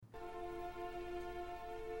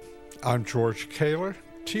I'm George Kaler,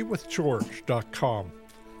 teawithgeorge.com,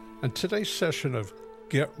 and today's session of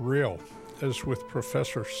Get Real is with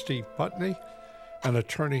Professor Steve Putney and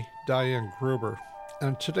attorney Diane Gruber.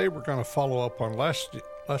 And today we're going to follow up on last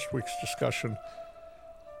week's discussion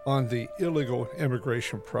on the illegal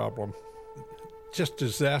immigration problem. Just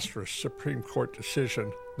disastrous Supreme Court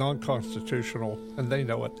decision, non-constitutional, and they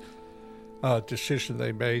know it, decision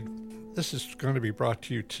they made. This is going to be brought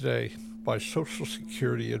to you today by Social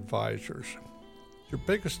Security advisors. Your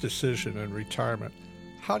biggest decision in retirement: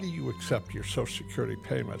 how do you accept your Social Security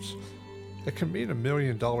payments? It can mean $1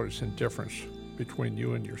 million in difference between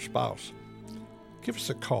you and your spouse. Give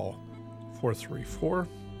us a call,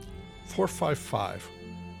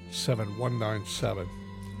 434-455-7197.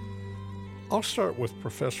 I'll start with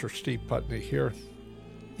Professor Steve Putney here.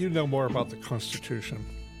 You know more about the Constitution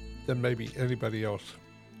than maybe anybody else.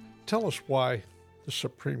 Tell us why the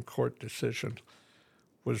Supreme Court decision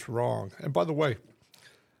was wrong. And by the way,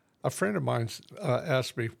 a friend of mine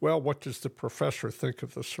asked me, well, what does the professor think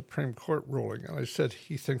of the Supreme Court ruling? And I said,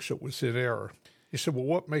 he thinks it was in error. He said, well,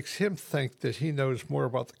 what makes him think that he knows more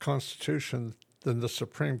about the Constitution than the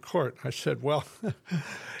Supreme Court? I said, well,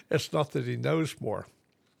 it's not that he knows more.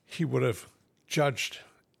 He would have judged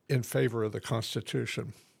in favor of the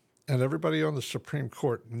Constitution. And everybody on the Supreme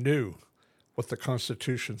Court knew what the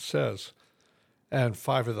Constitution says, and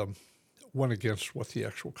 5 of them went against what the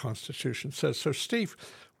actual Constitution says. So, Steve,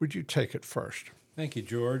 would you take it first? Thank you,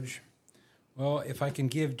 George. Well, if I can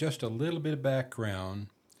give just a little bit of background.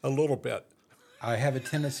 A little bit. I have a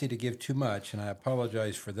tendency to give too much, and I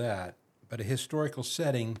apologize for that. But a historical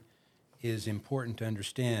setting is important to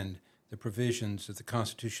understand the provisions of the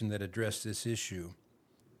Constitution that address this issue.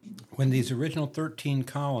 When these original 13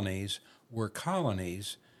 colonies were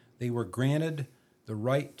colonies, they were granted the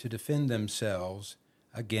right to defend themselves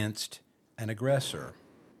against an aggressor.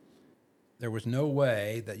 There was no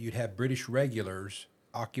way that you'd have British regulars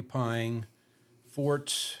occupying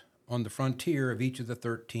forts on the frontier of each of the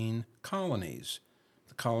 13 colonies.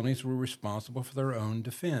 The colonies were responsible for their own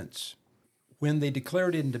defense. When they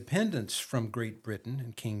declared independence from Great Britain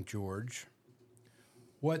and King George,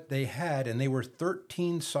 what they had, and they were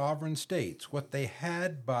 13 sovereign states, what they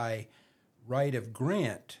had by right of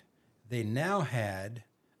grant, they now had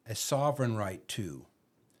a sovereign right to.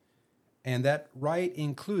 And that right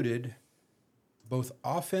included both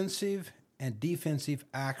offensive and defensive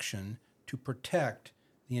action to protect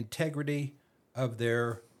the integrity of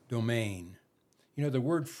their domain. You know, the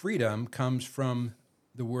word freedom comes from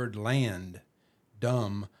the word land,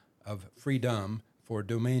 dom, of freedom for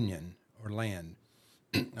dominion or land.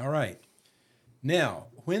 All right. Now,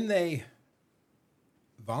 when they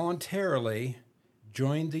voluntarily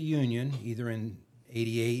joined the Union, either in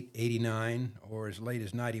 88, 89, or as late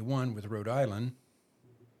as 91 with Rhode Island,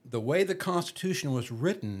 the way the Constitution was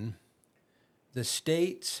written, the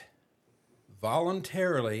states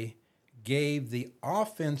voluntarily gave the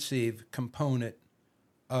offensive component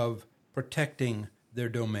of protecting their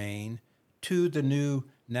domain to the new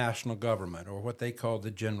national government, or what they called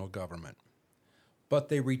the general government. But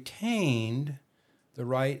they retained the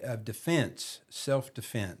right of defense,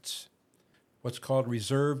 self-defense, what's called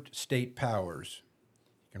reserved state powers.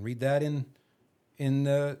 You can read that in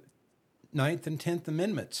the 9th and 10th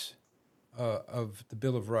Amendments of the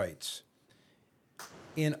Bill of Rights.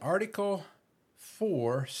 In Article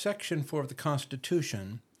 4, Section 4 of the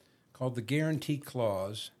Constitution, called the Guarantee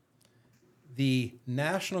Clause, the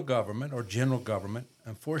national government, or general government,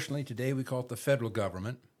 unfortunately today we call it the federal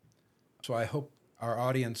government, so I hope our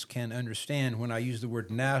audience can understand when I use the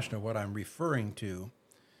word national what I'm referring to.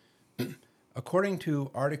 According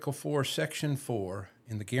to Article 4, Section 4,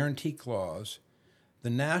 in the Guarantee Clause, the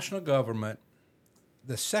national government,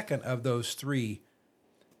 the second of those 3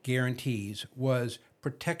 guarantees, was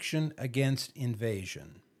protection against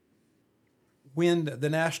invasion. When the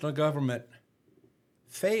national government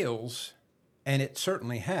fails, and it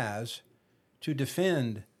certainly has, to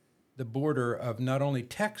defend the border of not only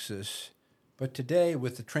Texas, but today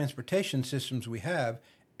with the transportation systems we have,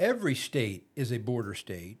 every state is a border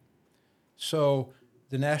state. So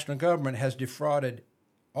the national government has defrauded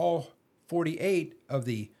all 48 of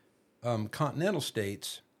the continental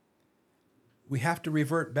states. We have to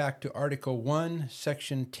revert back to Article 1,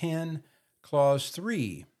 Section 10, Clause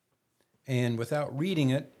 3. And without reading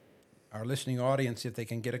it, our listening audience, if they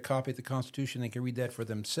can get a copy of the Constitution, they can read that for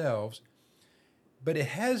themselves. But it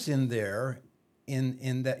has in there,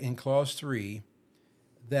 in Clause 3,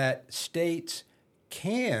 that states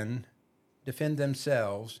can defend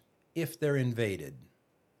themselves if they're invaded.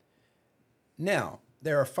 Now,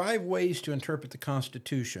 there are 5 ways to interpret the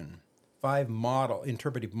Constitution. five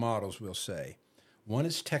interpretive models, we'll say. One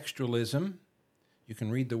is textualism. You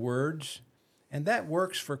can read the words, and that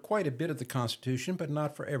works for quite a bit of the Constitution, but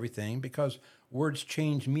not for everything, because words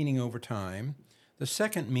change meaning over time. The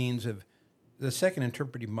second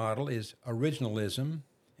interpretive model is originalism,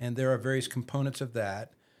 and there are various components of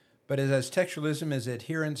that. But as textualism is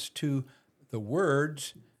adherence to the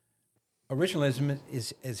words, originalism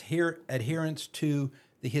is adherence to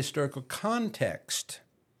the historical context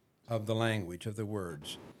of the language, of the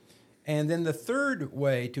words. And then the third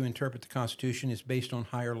way to interpret the Constitution is based on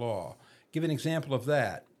higher law. Give an example of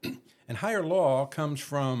that. And higher law comes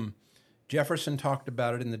from, Jefferson talked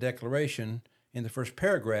about it in the Declaration in the first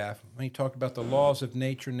paragraph when he talked about the laws of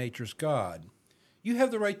nature, nature's God. You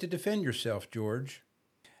have the right to defend yourself, George.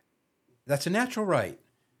 That's a natural right.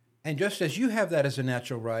 And just as you have that as a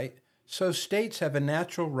natural right, so states have a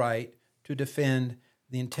natural right to defend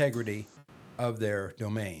the integrity of their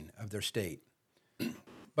domain, of their state.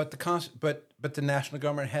 But the national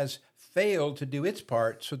government has failed to do its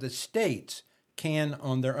part, so the states can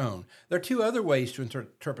on their own. There are two other ways to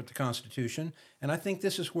interpret the Constitution, and I think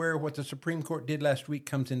this is where what the Supreme Court did last week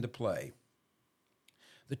comes into play.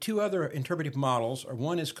 The two other interpretive models are,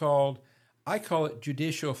 one is called, I call it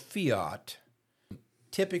judicial fiat.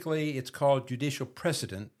 Typically, it's called judicial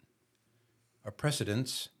precedent, or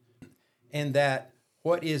precedents, and that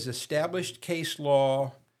what is established case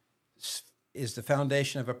law is the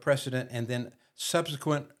foundation of a precedent, and then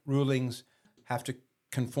subsequent rulings have to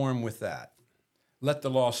conform with that. Let the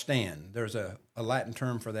law stand. There's a Latin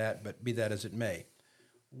term for that, but be that as it may.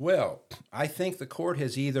 Well, I think the court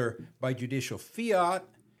has either, by judicial fiat,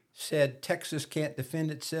 said Texas can't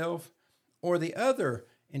defend itself, or the other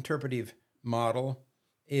interpretive model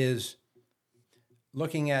is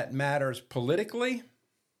looking at matters politically,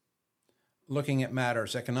 looking at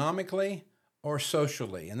matters economically, or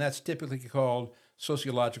socially, and that's typically called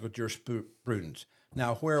sociological jurisprudence.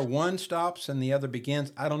 Now, where one stops and the other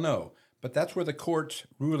begins, I don't know, but that's where the court's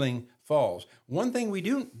ruling falls. One thing we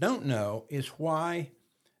don't know is why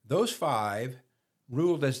those five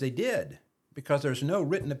ruled as they did, because there's no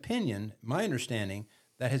written opinion, my understanding,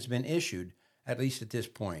 that has been issued, at least at this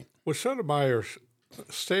point. Well, Sotomayor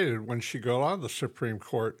stated when she got on the Supreme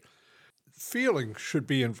Court, feeling should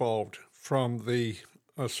be involved from the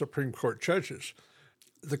Supreme Court judges.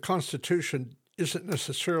 The Constitution isn't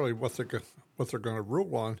necessarily what they're going to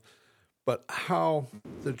rule on, but how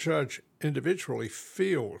the judge individually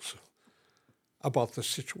feels about the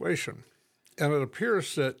situation. And it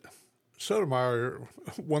appears that Sotomayor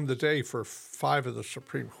won the day for five of the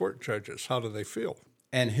Supreme Court judges. How do they feel?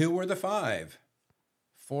 And who were the five?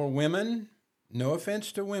 4 women. No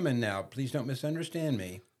offense to women now. Please don't misunderstand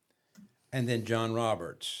me. And then John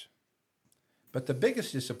Roberts. But the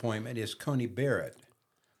biggest disappointment is Coney Barrett.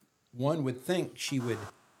 One would think she would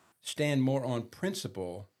stand more on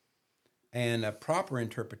principle and a proper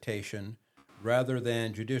interpretation rather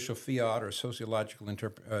than judicial fiat or sociological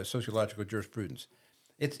jurisprudence.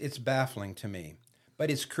 It's baffling to me. But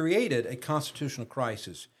it's created a constitutional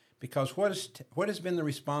crisis because what has been the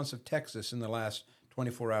response of Texas in the last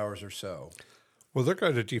 24 hours or so? Well, they're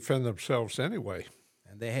going to defend themselves anyway.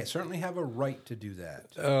 And they certainly have a right to do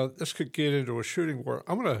that. This could get into a shooting war.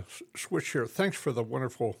 I'm going to switch here. Thanks for the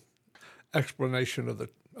wonderful explanation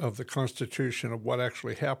of the Constitution, of what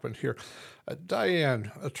actually happened here.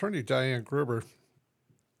 Attorney Diane Gruber,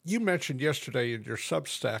 you mentioned yesterday in your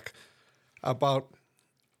Substack about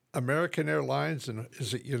American Airlines, and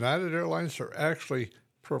is it United Airlines, are actually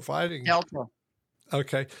providing... Delta.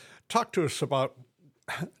 Okay. Talk to us about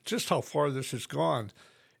just how far this has gone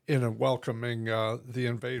in welcoming the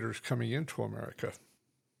invaders coming into America.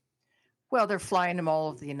 Well, they're flying them all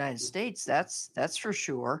over the United States. That's for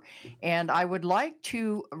sure. And I would like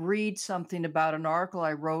to read something about an article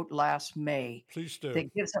I wrote last May. Please do.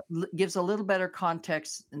 That gives a little better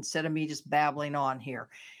context instead of me just babbling on here.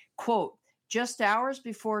 Quote, just hours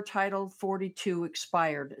before Title 42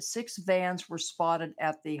 expired, 6 vans were spotted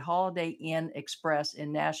at the Holiday Inn Express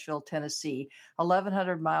in Nashville, Tennessee,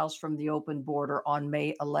 1,100 miles from the open border on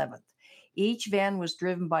May 11th. Each van was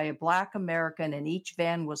driven by a Black American, and each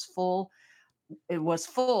van was full. It was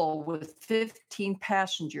full with 15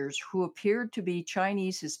 passengers who appeared to be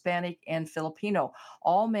Chinese, Hispanic, and Filipino,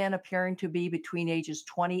 all men appearing to be between ages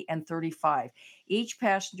 20 and 35. Each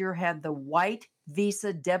passenger had the white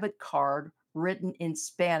Visa debit card written in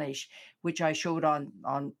Spanish, which I showed on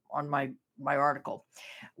my article,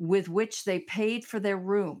 with which they paid for their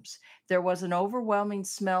rooms. There was an overwhelming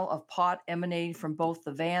smell of pot emanating from both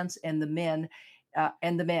the vans and the men.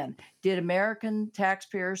 Did American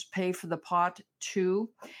taxpayers pay for the pot too?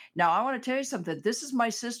 Now, I want to tell you something. This is my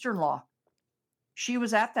sister-in-law. She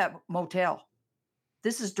was at that motel.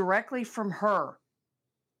 This is directly from her,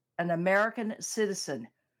 an American citizen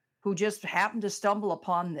who just happened to stumble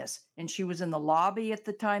upon this. And she was in the lobby at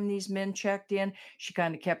the time these men checked in. She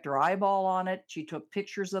kind of kept her eyeball on it. She took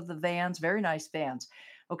pictures of the vans, very nice vans.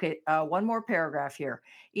 Okay, one more paragraph here.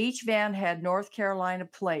 Each van had North Carolina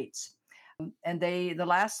plates. And the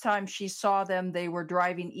last time she saw them, they were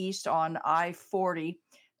driving east on I-40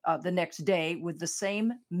 the next day with the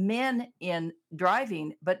same men in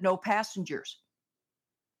driving, but no passengers.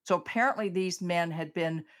 So apparently these men had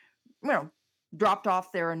been, dropped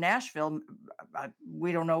off there in Nashville.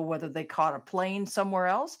 We don't know whether they caught a plane somewhere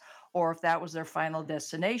else or if that was their final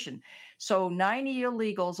destination. So 90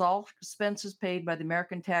 illegals, all expenses paid by the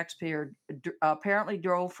American taxpayer, apparently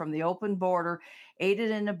drove from the open border,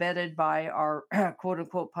 aided and abetted by our quote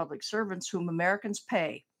unquote public servants whom Americans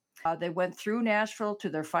pay. They went through Nashville to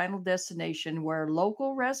their final destination where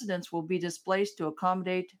local residents will be displaced to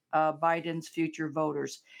accommodate Biden's future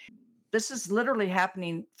voters. This is literally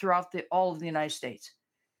happening throughout all of the United States.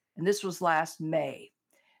 And this was last May.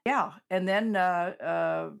 Yeah. And then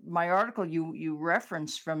my article you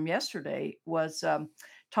referenced from yesterday was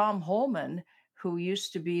Tom Holman, who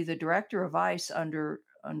used to be the director of ICE under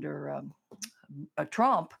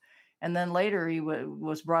Trump. And then later he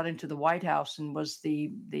was brought into the White House and was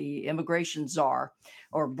the immigration czar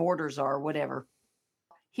or border czar, whatever.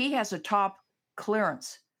 He has a top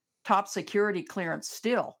security clearance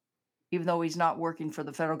still, even though he's not working for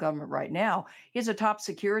the federal government right now. He has a top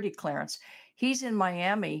security clearance. He's in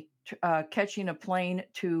Miami catching a plane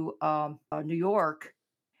to New York,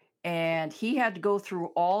 and he had to go through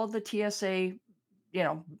all of the TSA,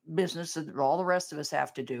 business that all the rest of us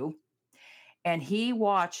have to do. And he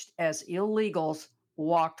watched as illegals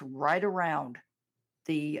walked right around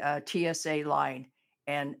the TSA line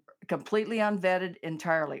and completely unvetted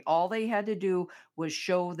entirely. All they had to do was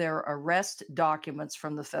show their arrest documents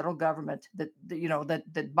from the federal government that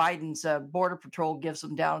Biden's Border Patrol gives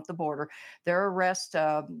them down at the border, their arrest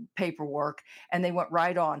paperwork, and they went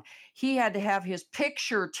right on. He had to have his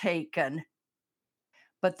picture taken,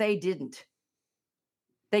 but they didn't.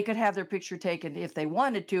 They could have their picture taken if they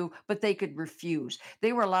wanted to, but they could refuse.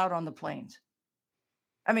 They were allowed on the planes.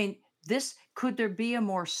 I mean, could there be a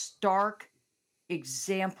more stark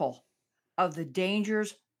example of the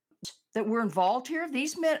dangers that were involved here?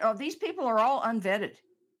 These people are all unvetted.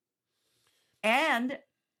 And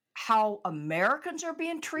how Americans are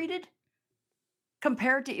being treated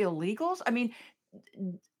compared to illegals. I mean,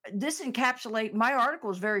 my article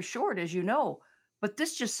is very short, as you know, but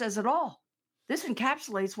this just says it all. This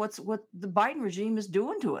encapsulates what the Biden regime is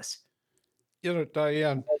doing to us.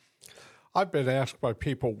 Diane, I've been asked by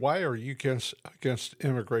people, why are you against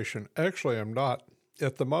immigration? Actually, I'm not.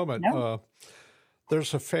 At the moment, no.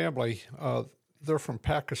 There's a family, they're from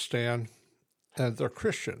Pakistan, and they're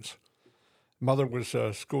Christians. Mother was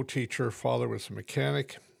a school teacher, father was a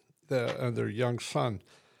mechanic, and their young son.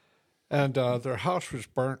 And their house was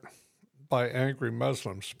burnt by angry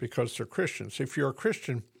Muslims because they're Christians. If you're a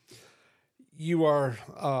Christian, you are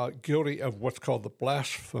guilty of what's called the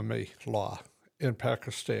blasphemy law in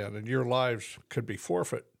Pakistan, and your lives could be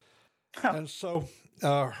forfeit. Huh. And so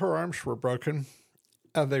her arms were broken,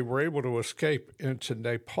 and they were able to escape into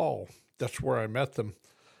Nepal. That's where I met them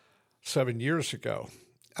 7 years ago.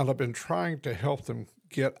 And I've been trying to help them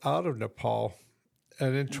get out of Nepal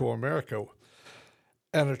and into America.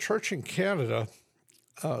 And a church in Canada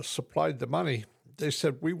supplied the money. They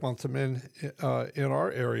said, we want them in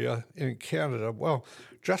our area in Canada. Well,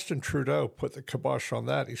 Justin Trudeau put the kibosh on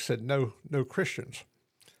that. He said, no Christians.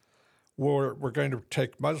 We're going to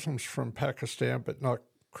take Muslims from Pakistan, but not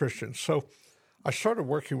Christians. So I started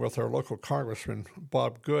working with our local congressman,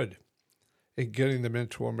 Bob Good, in getting them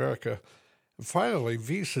into America. And finally,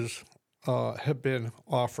 visas have been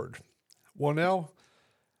offered. Well, now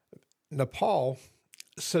Nepal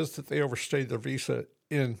says that they overstayed their visa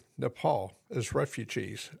in Nepal as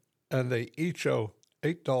refugees, and they each owe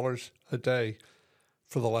 $8 a day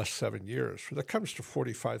for the last 7 years. That comes to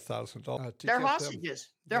 $45,000. They're hostages.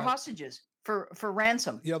 They're hostages for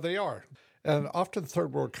ransom. Yeah, they are. And often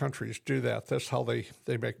third world countries do that. That's how they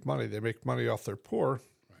make money. They make money off their poor,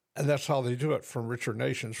 and that's how they do it from richer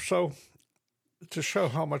nations. So to show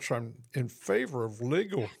how much I'm in favor of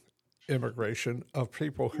legal immigration, of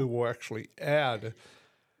people who will actually add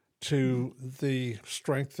to the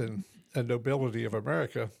strength and nobility of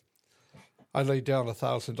America, I laid down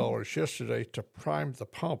 $1,000 yesterday to prime the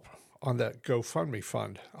pump on that GoFundMe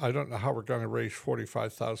fund. I don't know how we're going to raise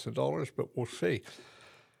 $45,000, but we'll see.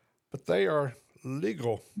 But they are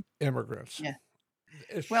legal immigrants. Yeah.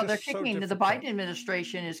 Well, they're just so kicking, the difficult. Biden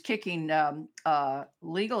administration is kicking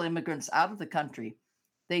legal immigrants out of the country.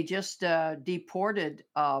 They just deported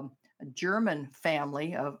a German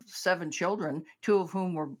family of 7 children, 2 of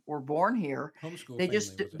whom were born here. Homeschool They family,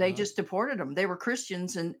 just was it they not? just deported them. They were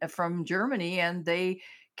Christians and from Germany, and they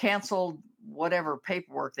canceled whatever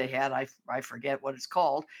paperwork they had. I forget what it's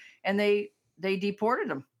called, and they deported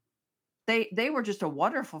them. They were just a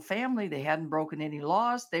wonderful family. They hadn't broken any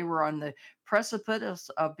laws. They were on the precipice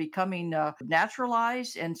of becoming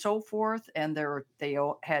naturalized and so forth. And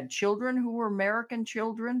had children who were American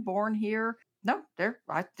children born here. No,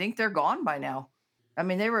 I think they're gone by now. I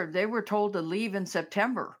mean, they were told to leave in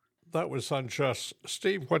September. That was unjust.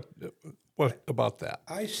 Steve, what about that?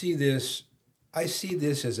 I see this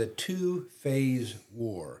as a 2-phase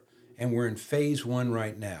war, and we're in phase 1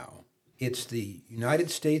 right now. It's the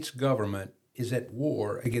United States government is at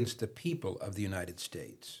war against the people of the United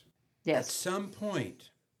States. At Yes. some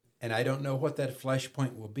point, and I don't know what that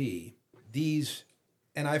flashpoint will be,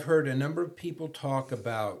 and I've heard a number of people talk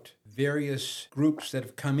about various groups that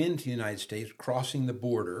have come into the United States, crossing the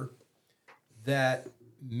border, that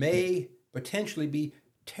may potentially be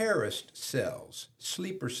terrorist cells,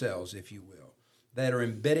 sleeper cells, if you will, that are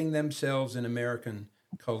embedding themselves in American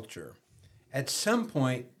culture. At some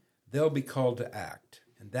point, they'll be called to act,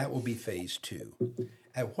 and that will be phase 2.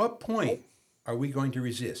 At what point are we going to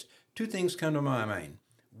resist? 2 things come to my mind.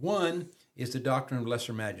 One is the doctrine of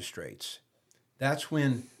lesser magistrates. That's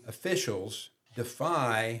when officials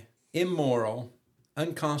defy immoral,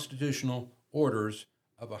 unconstitutional orders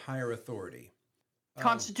of a higher authority.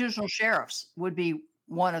 Constitutional sheriffs would be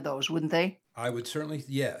one of those, wouldn't they? I would certainly,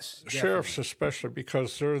 yes. Sheriffs, definitely. especially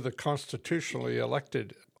because they're the constitutionally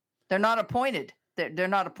elected. They're not appointed. They're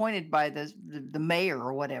not appointed by the mayor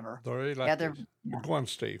or whatever. They're Yeah, elected. Go on,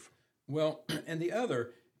 Steve. Well, and the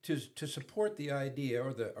other, to support the idea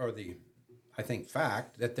or the I think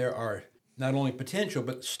fact that there are not only potential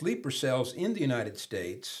but sleeper cells in the United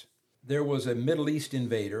States. There was a Middle East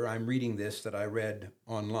invader. I'm reading this that I read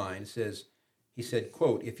online. He said,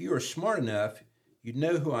 quote, "If you are smart enough, you'd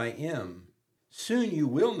know who I am. Soon you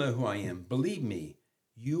will know who I am. Believe me,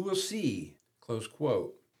 you will see," close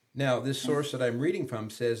quote. Now, this source that I'm reading from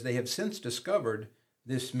says they have since discovered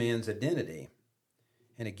this man's identity.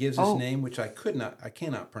 And it gives his name, which I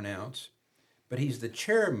cannot pronounce, but he's the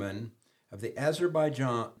chairman of the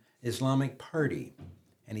Azerbaijan Islamic Party.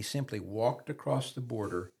 And he simply walked across the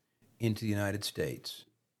border into the United States.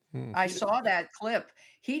 I saw that clip.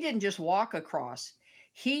 He didn't just walk across.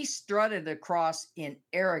 He strutted across in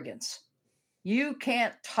arrogance. You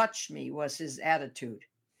can't touch me was his attitude.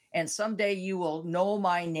 And someday you will know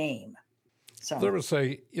my name. So There was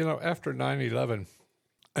after 9/11,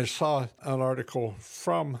 I saw an article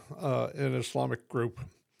from an Islamic group,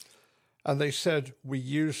 and they said, we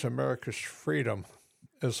use America's freedom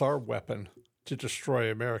as our weapon to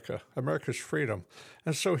destroy America's freedom.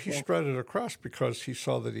 And so he strutted across because he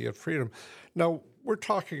saw that he had freedom. Now, we're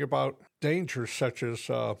talking about dangers such as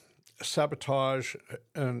sabotage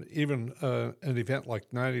and even an event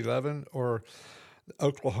like 9/11 or the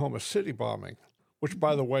Oklahoma City bombing, which,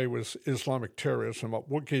 by the way, was Islamic terrorism.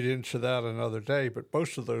 We'll get into that another day, but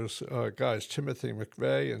both of those guys, Timothy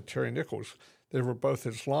McVeigh and Terry Nichols, they were both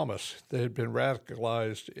Islamists. They had been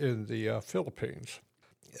radicalized in the Philippines.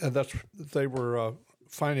 And they were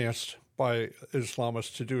financed by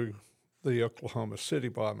Islamists to do the Oklahoma City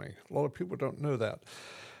bombing. A lot of people don't know that.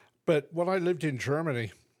 But when I lived in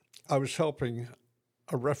Germany, I was helping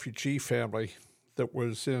a refugee family that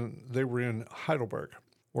they were in Heidelberg,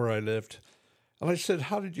 where I lived. And I said,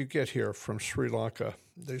 "How did you get here from Sri Lanka?"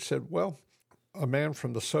 They said, "Well, a man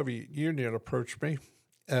from the Soviet Union approached me,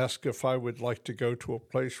 asked if I would like to go to a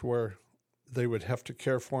place where they would have to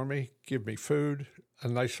care for me, give me food, a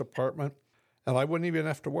nice apartment, and I wouldn't even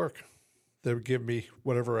have to work. They would give me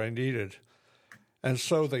whatever I needed." And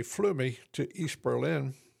so they flew me to East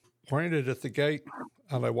Berlin, pointed at the gate,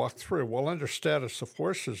 and I walked through. Well, under status of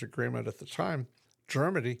forces agreement at the time,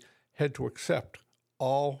 Germany had to accept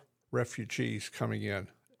all refugees coming in.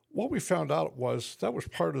 What we found out was that was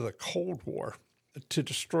part of the Cold War to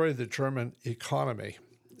destroy the German economy.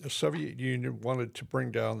 The Soviet Union wanted to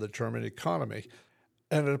bring down the German economy.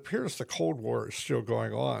 And it appears the Cold War is still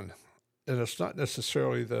going on. And it's not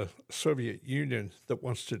necessarily the Soviet Union that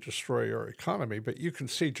wants to destroy our economy, but you can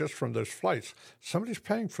see just from those flights, somebody's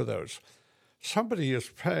paying for those. Somebody is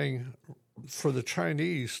paying for the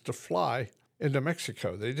Chinese to fly into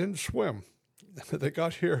Mexico. They didn't swim. They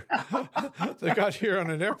got here. They got here on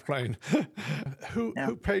an airplane.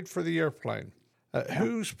 Who paid for the airplane?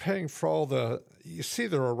 Who's paying for all the? You see,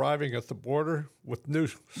 they're arriving at the border with new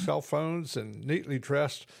cell phones and neatly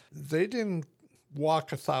dressed. They didn't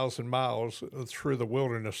walk 1,000 miles through the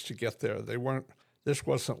wilderness to get there. They weren't. This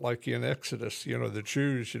wasn't like in Exodus, the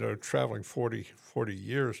Jews, traveling 40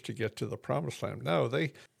 years to get to the Promised Land. No,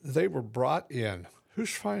 they were brought in.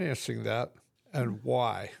 Who's financing that and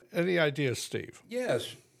why? Any ideas, Steve?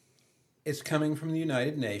 Yes. It's coming from the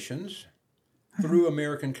United Nations through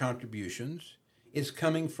American contributions. It's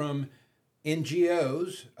coming from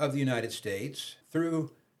NGOs of the United States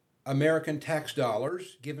through American tax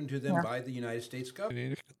dollars given to them by the United States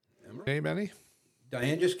government. Name any?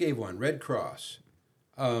 Diane just gave one, Red Cross.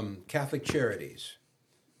 Catholic Charities.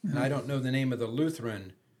 And I don't know the name of the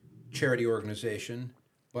Lutheran charity organization,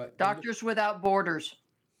 but Doctors Without Borders.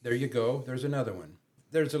 There you go. There's another one.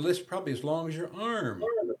 There's a list probably as long as your arm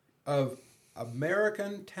of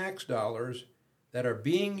American tax dollars that are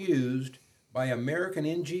being used by American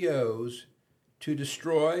NGOs to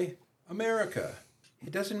destroy America.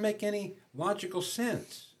 It doesn't make any logical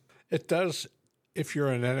sense. It does if you're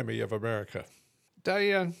an enemy of America.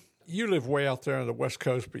 Diane, you live way out there on the West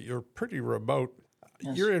Coast, but you're pretty remote.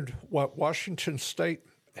 Yes. You're in, Washington State?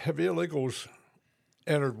 Have illegals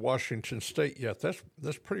entered Washington State yet?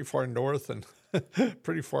 That's pretty far north and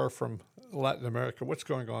pretty far from Latin America. What's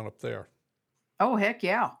going on up there? Oh, heck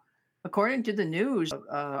yeah. According to the news,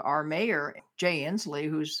 our mayor, Jay Inslee,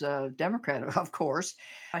 who's a Democrat, of course,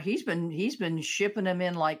 he's been shipping them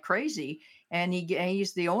in like crazy. And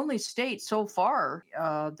he's the only state so far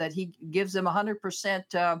that he gives them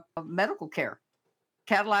 100% medical care,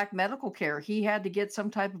 Cadillac medical care. He had to get some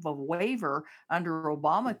type of a waiver under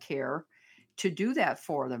Obamacare to do that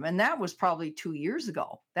for them. And that was probably 2 years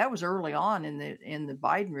ago. That was early on in the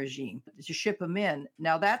Biden regime to ship them in.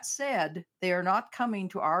 Now, that said, they are not coming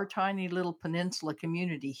to our tiny little peninsula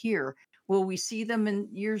community here. Will we see them in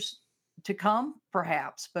years to come?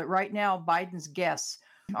 Perhaps. But right now, Biden's guests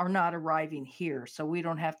are not arriving here, so we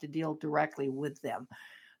don't have to deal directly with them.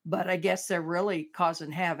 But I guess they're really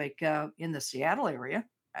causing havoc in the Seattle area,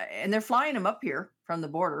 and they're flying them up here from the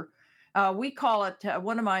border. We call it,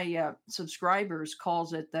 one of my subscribers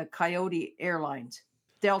calls it the Coyote Airlines.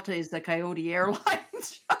 Delta is the Coyote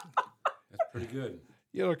Airlines. That's pretty good.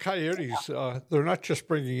 Coyotes, they're not just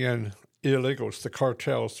bringing in illegals, the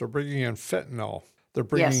cartels, they're bringing in fentanyl. They're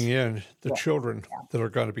bringing in the children that are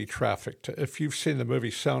going to be trafficked. If you've seen the movie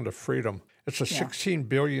Sound of Freedom, it's a $16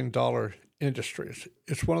 billion industry.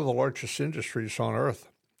 It's one of the largest industries on earth.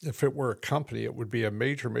 If it were a company, it would be a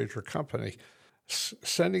major, major company.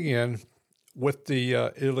 Sending in, with the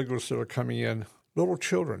illegals that are coming in, little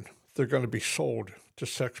children. They're going to be sold to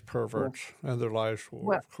sex perverts, and their lives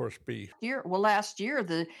will, of course, be. Last year,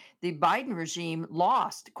 the Biden regime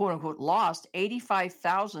lost, quote unquote, lost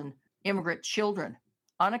 85,000 immigrant children,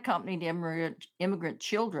 unaccompanied immigrant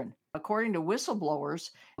children. According to whistleblowers,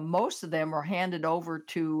 most of them are handed over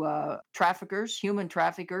to traffickers, human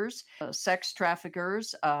traffickers, sex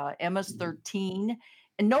traffickers, MS-13,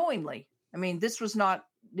 and knowingly. I mean,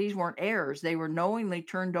 these weren't heirs. They were knowingly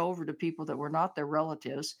turned over to people that were not their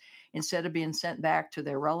relatives instead of being sent back to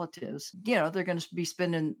their relatives. They're going to be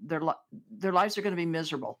spending their lives are going to be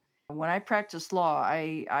miserable. When I practiced law,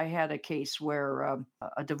 I had a case where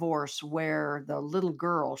a divorce where the little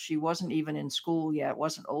girl, she wasn't even in school yet,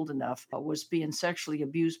 wasn't old enough, was being sexually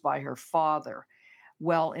abused by her father.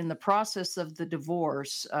 Well, in the process of the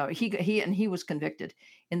divorce, he was convicted.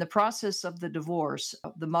 In the process of the divorce,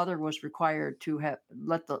 the mother was required to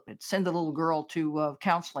send the little girl to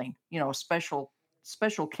counseling. A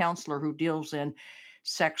special counselor who deals in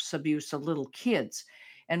sex abuse of little kids.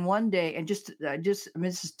 And one day, and this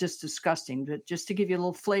is just disgusting, but just to give you a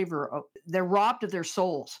little flavor, they're robbed of their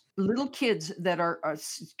souls. Little kids that are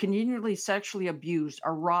continually sexually abused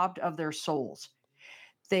are robbed of their souls.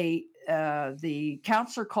 The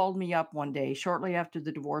counselor called me up one day shortly after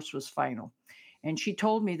the divorce was final, and she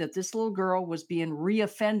told me that this little girl was being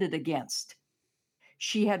reoffended against.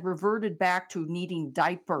 She had reverted back to needing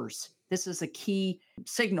diapers. This is a key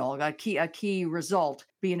signal, a key result,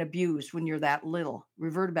 being abused when you're that little,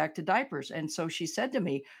 reverted back to diapers. And so she said to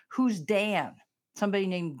me, "Who's Dan?" Somebody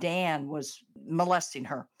named Dan was molesting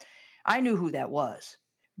her. I knew who that was,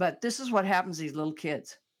 but this is what happens to these little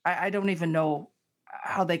kids. I don't even know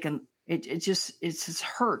how they can, it just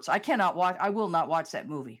hurts. I will not watch that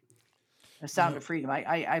movie. The Sound of Freedom.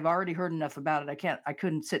 I've already heard enough about it. I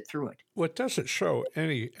couldn't sit through it. Well, it doesn't show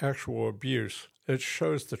any actual abuse. It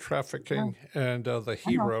shows the trafficking and the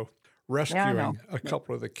hero rescuing a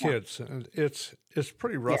couple of the kids. And it's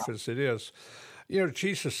pretty rough as it is.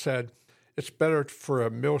 Jesus said, It's better for a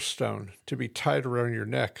millstone to be tied around your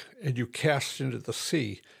neck and you cast into the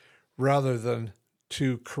sea rather than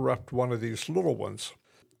to corrupt one of these little ones.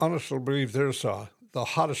 Honestly believe the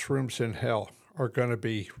hottest rooms in hell are going to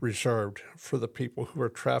be reserved for the people who are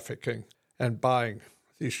trafficking and buying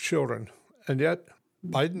these children. And yet,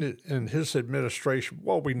 Biden and his administration,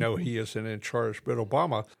 well, we know he isn't in charge, but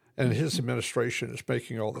Obama and his administration is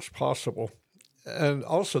making all this possible. And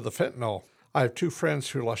also the fentanyl. I have 2 friends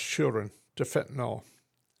who lost children to fentanyl.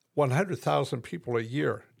 100,000 people a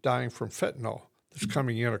year dying from fentanyl that's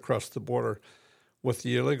coming in across the border with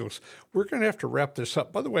the illegals. We're going to have to wrap this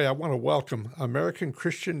up. By the way, I want to welcome American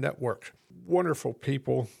Christian Network. Wonderful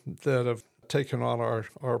people that have taken on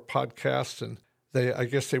our podcast, and I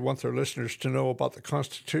guess they want their listeners to know about the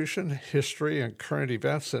Constitution, history, and current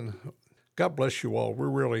events. And God bless you all. We're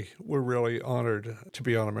really honored to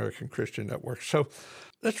be on American Christian Network. So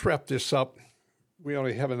let's wrap this up. We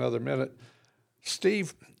only have another minute.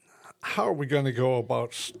 Steve, how are we going to go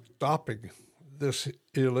about stopping this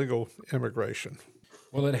illegal immigration?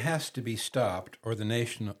 Well, it has to be stopped, or the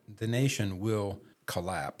nation will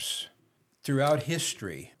collapse. Throughout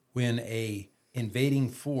history, when a invading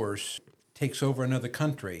force takes over another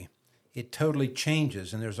country, it totally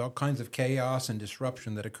changes, and there's all kinds of chaos and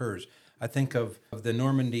disruption that occurs. I think of the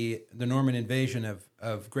Norman invasion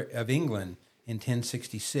of England in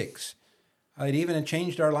 1066. It even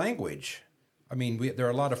changed our language. I mean, there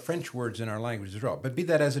are a lot of French words in our language as well. But be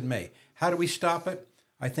that as it may, how do we stop it?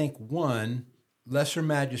 I think, one, lesser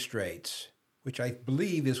magistrates, which I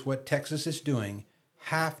believe is what Texas is doing,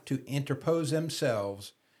 have to interpose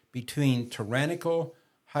themselves between tyrannical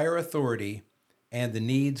higher authority and the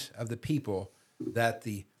needs of the people that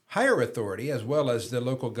the higher authority, as well as the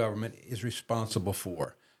local government, is responsible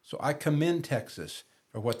for. So I commend Texas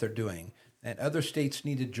for what they're doing, and other states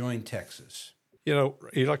need to join Texas. You know,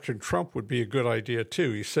 electing Trump would be a good idea,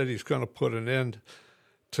 too. He said he's going to put an end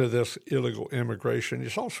to this illegal immigration.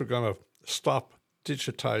 He's also going to stop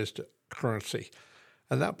digitized currency,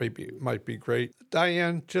 and that might be great.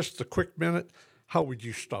 Diane, just a quick minute. How would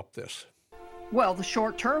you stop this? Well, the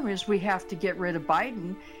short term is we have to get rid of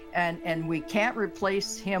Biden, and we can't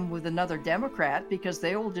replace him with another Democrat because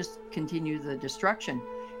they will just continue the destruction.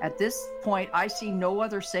 At this point, I see no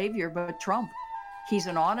other savior but Trump. He's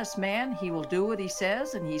an honest man. He will do what he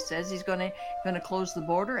says, and he says he's going to close the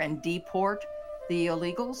border and deport the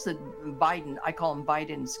illegals. That Biden, I call him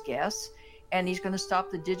Biden's guess, and he's going to stop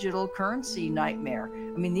the digital currency nightmare.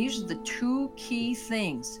 I mean, these are the 2 key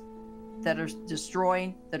things that are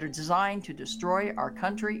designed to destroy our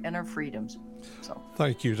country and our freedoms. So,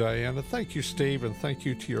 thank you, Diana. Thank you, Steve, and thank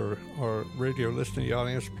you to our radio listening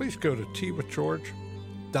audience. Please go to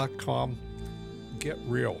teawithgeorge.com. Get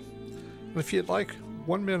real. And if you'd like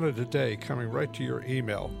 1 minute a day coming right to your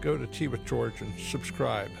email, go to Tea with George and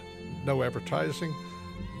subscribe. No advertising,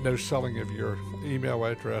 no selling of your email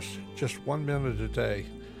address, just 1 minute a day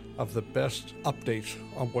of the best updates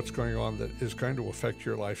on what's going on that is going to affect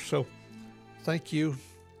your life. So thank you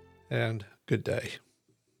and good day.